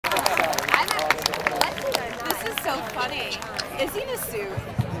Wait, is he in a suit?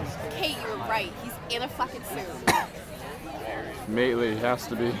 Kate, you're right. He's in a fucking suit. Machtley has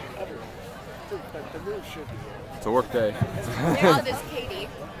to be. It's a work day. Now there's Katie.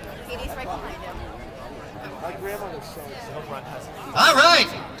 Katie's right behind him. All right.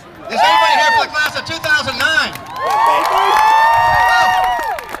 Is anybody here for the class of 2009? Oh.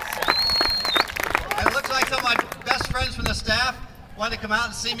 It looks like some of my best friends from the staff wanted to come out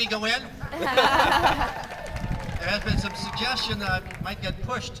and see me go in. There has been some suggestion that I might get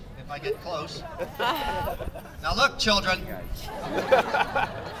pushed if I get close. Now look, children.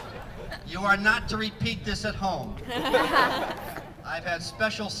 You are not to repeat this at home. I've had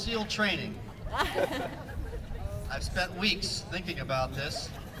special SEAL training. I've spent weeks thinking about this.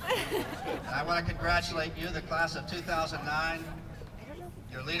 And I want to congratulate you, the class of 2009,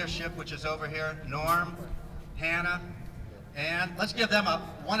 your leadership, which is over here, Norm, Hannah, and let's give them a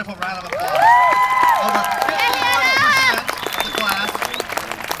wonderful round of applause. Over 51% of the class,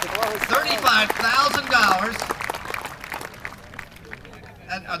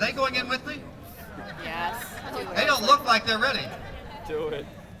 $35,000. And are they going in with me? Yes. They don't look like they're ready. Do it.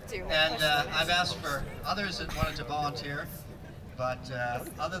 And I've asked for others that wanted to volunteer, but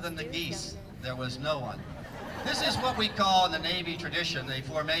other than the geese, there was no one. This is what we call in the Navy tradition, the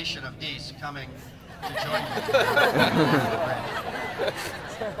formation of geese coming to join you.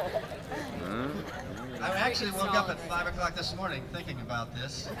 I actually woke up at 5 o'clock this morning thinking about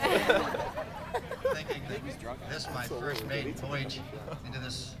this. Thinking that this is my first maiden voyage into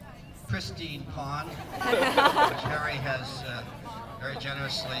this pristine pond, which Harry has very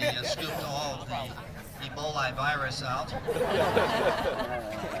generously scooped all of the Ebola virus out.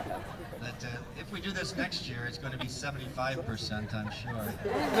 That if we do this next year, it's going to be 75%, I'm sure.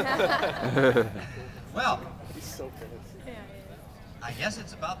 Well, I guess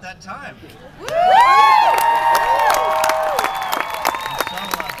it's about that time. So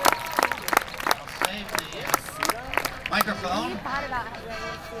I'll save the microphone.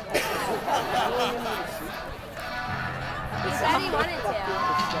 He said he wanted to.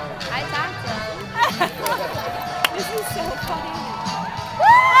 I talked to him. This is so funny.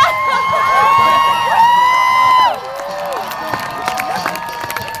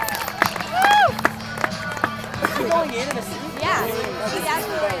 Is he going in a suit? Yeah, he's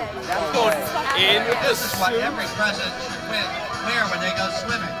actually And this is what every president should wear when they go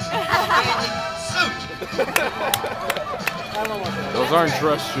swimming. A suit. Those aren't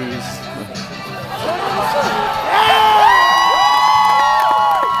dress shoes.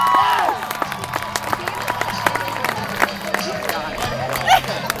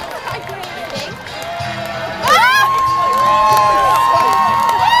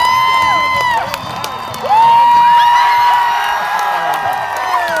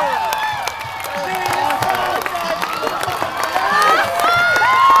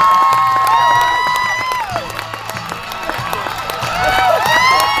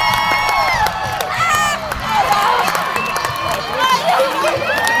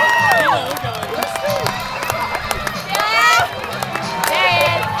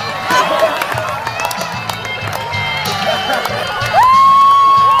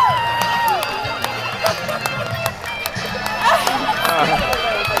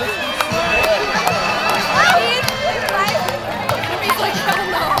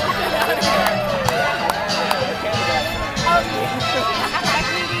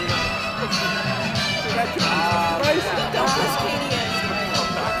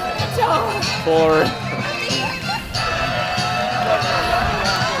 Forward.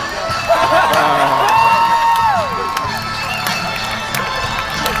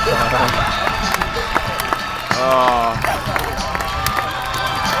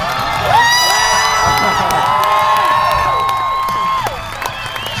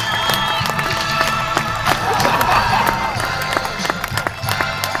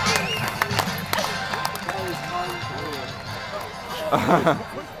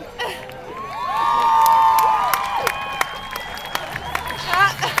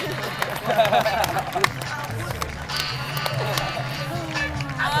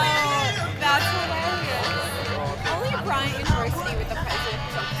 That's hilarious. Only Bryant University with the president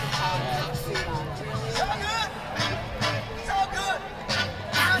jumped in college suit on. So good! So good!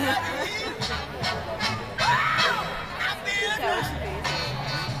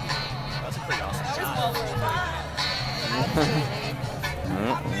 That's a pretty awesome job.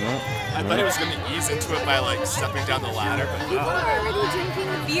 I thought he was going to ease into it by like stepping down the ladder, but People are already drinking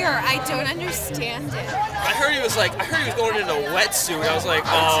beer. I don't understand it. I heard he was going in a wetsuit. I was like,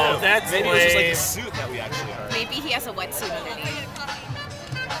 oh, that's maybe it was just like lame. a suit that we actually heard. Maybe he has a wetsuit underneath.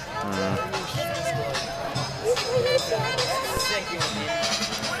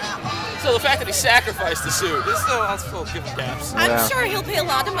 So the fact that he sacrificed the suit, this still I'll still give him gaps. I'm Yeah. sure he'll pay a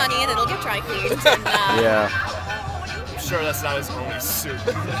lot of money and it'll get dry cleaned. And, Yeah. I'm sure that's not his only suit.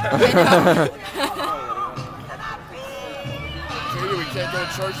 Katie, we can't go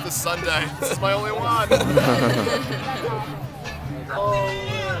to church this Sunday. This is my only one.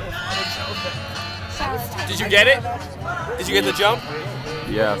 Did you get it? Did you get the jump?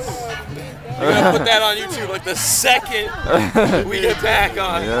 Yes. You're gonna put that on YouTube like the second we get back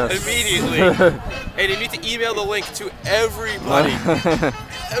on. Yes. Immediately. And you need to email the link to everybody.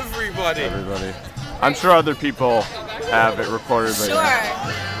 Everybody. Everybody. I'm sure other people have it recorded. sure.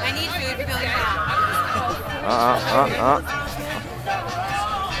 I need food. We're going home.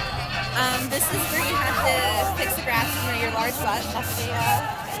 This is where you have to fix the grass in your large butt. That's the,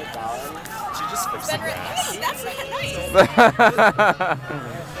 She just fixed the grass. Hey, that's not nice.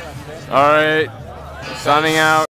 All right. Signing out.